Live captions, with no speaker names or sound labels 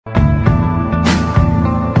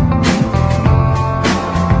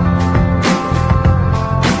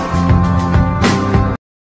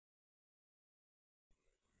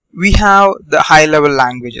we have the high-level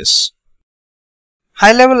languages.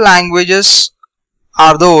 High-level languages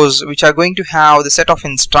are those which are going to have the set of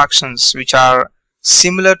instructions which are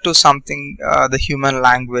similar to something the human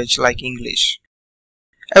language like English.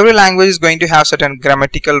 Every language is going to have certain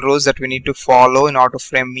grammatical rules that we need to follow in order to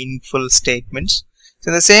frame meaningful statements.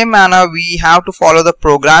 So in the same manner, we have to follow the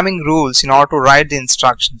programming rules in order to write the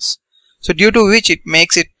instructions. So due to which it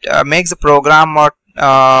makes the programmer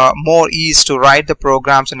more easy to write the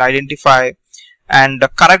programs and identify and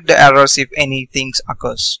correct the errors if anything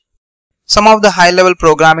occurs. Some of the high-level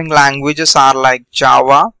programming languages are like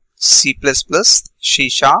Java, C++,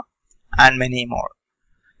 C#, and many more.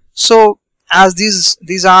 So as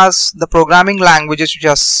these are the programming languages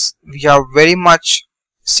which are very much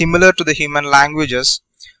similar to the human languages,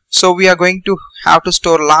 so we are going to have to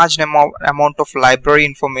store large amount of library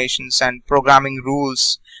informations and programming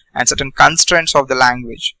rules and certain constraints of the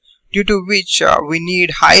language, due to which we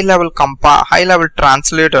need high-level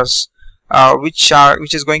translators which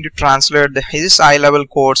is going to translate his high-level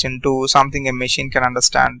codes into something a machine can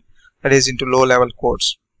understand, that is into low-level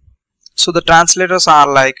codes. So the translators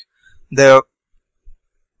are like the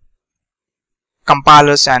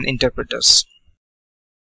compilers and interpreters.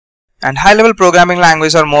 And high-level programming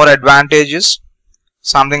languages are more advantageous,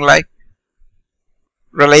 something like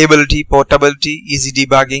reliability, portability, easy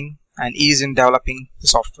debugging, and ease in developing the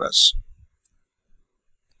softwares.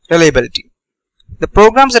 Reliability. The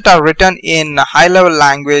programs that are written in high-level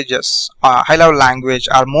language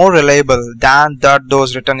are more reliable than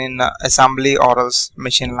those written in assembly or else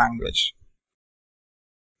machine language.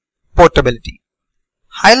 Portability.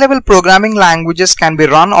 High-level programming languages can be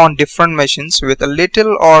run on different machines with a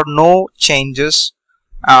little or no changes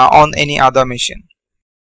on any other machine.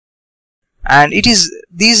 And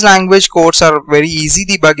these language codes are very easy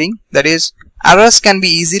debugging, that is, errors can be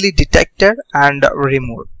easily detected and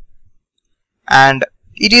removed. And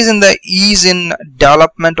it is in the ease in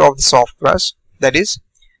development of the softwares, that is,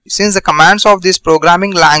 since the commands of these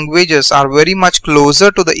programming languages are very much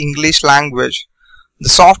closer to the English language, the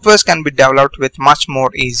softwares can be developed with much more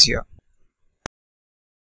easier.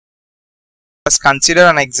 Let's consider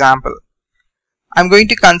an example. I'm going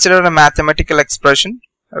to consider a mathematical expression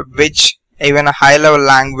which even a high-level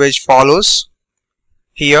language follows.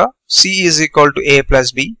 Here, C is equal to A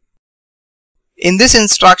plus B. In this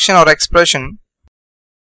instruction or expression,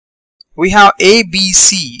 we have A, B,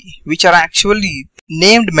 C, which are actually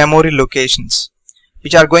named memory locations,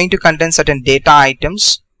 which are going to contain certain data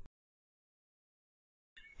items.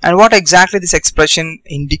 And what exactly this expression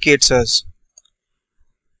indicates us?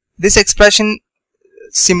 This expression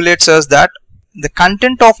simulates us that the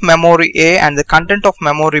content of memory A and the content of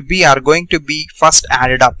memory B are going to be first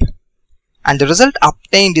added up, and the result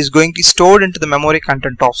obtained is going to be stored into the memory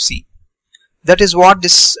content of C. That is what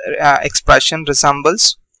this expression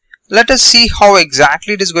resembles. Let us see how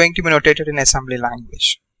exactly it is going to be notated in assembly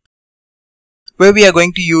language, where we are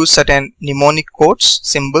going to use certain mnemonic codes,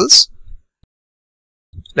 symbols.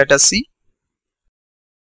 Let us see.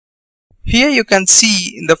 Here you can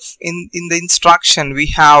see in the instruction we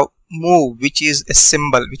have move, which is a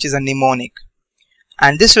symbol, which is a mnemonic,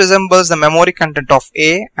 and this resembles the memory content of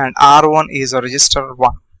A, and R1 is a register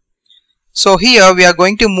 1. So here we are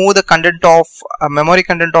going to move the content of memory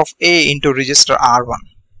content of A into register R1,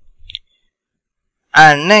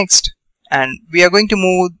 and next, and we are going to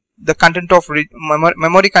move the content of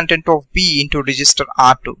memory content of B into register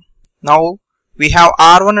R2. Now we have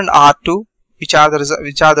R1 and R2, which are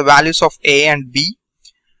the values of A and B,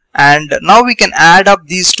 and now we can add up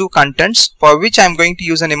these two contents, for which I am going to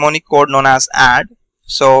use a mnemonic code known as add.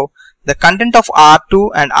 So the content of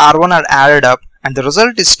R2 and R1 are added up, and the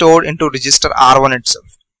result is stored into register R1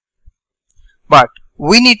 itself. But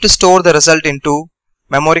we need to store the result into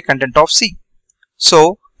memory content of C.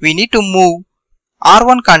 So we need to move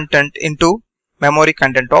R1 content into memory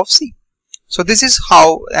content of C. So this is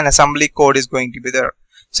how an assembly code is going to be there.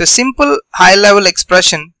 So simple high-level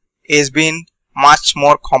expression is being much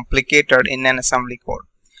more complicated in an assembly code.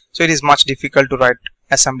 So it is much difficult to write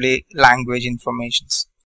assembly language informations.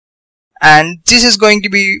 And this is going to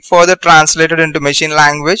be further translated into machine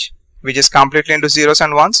language, which is completely into zeros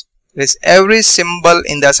and ones. This every symbol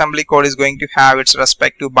in the assembly code is going to have its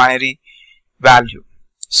respective binary value.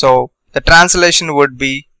 So the translation would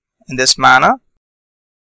be in this manner.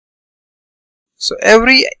 So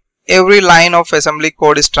every line of assembly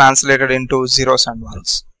code is translated into zeros and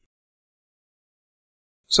ones.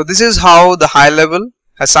 So this is how the high level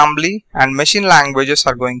assembly and machine languages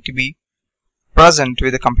are going to be present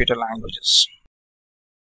with the computer languages.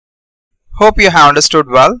 Hope you have understood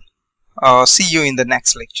well. See you in the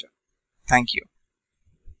next lecture. Thank you.